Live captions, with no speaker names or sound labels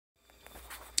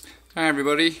Hi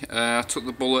everybody, I took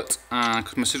the bullet and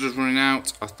because my signal's running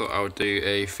out I thought I would do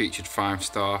a featured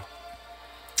 5-star.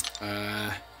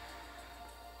 I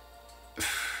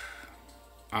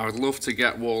would love to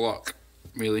get Warlock,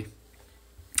 really.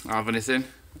 I have anything.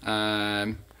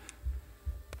 I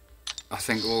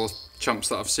think all the champs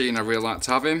that I've seen I really like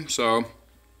to have him, so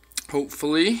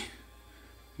hopefully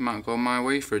it might go my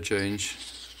way for a change.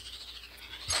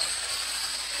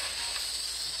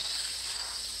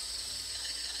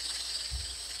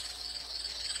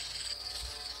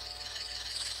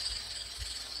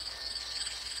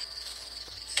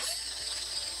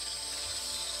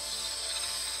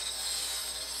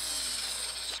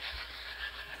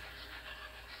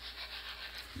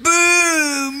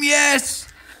 Boom! Yes!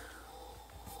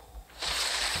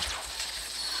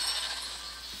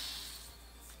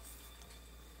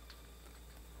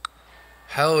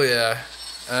 Hell yeah.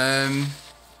 I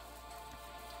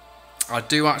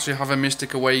do actually have a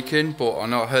Mystic Awaken, but I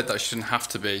know I heard that she didn't have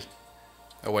to be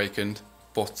awakened.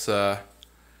 But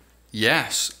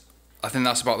yes, I think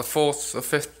that's about the 4th or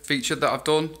 5th feature that I've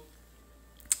done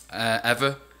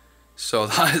ever. So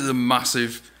that is a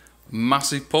massive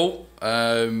pull.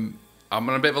 I'm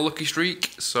on a bit of a lucky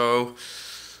streak, so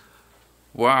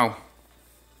wow.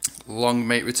 Long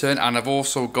mate return, and I've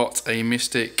also got a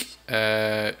Mystic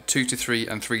 2 to 3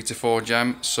 and 3 to 4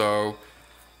 gem, so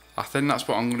I think that's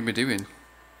what I'm going to be doing.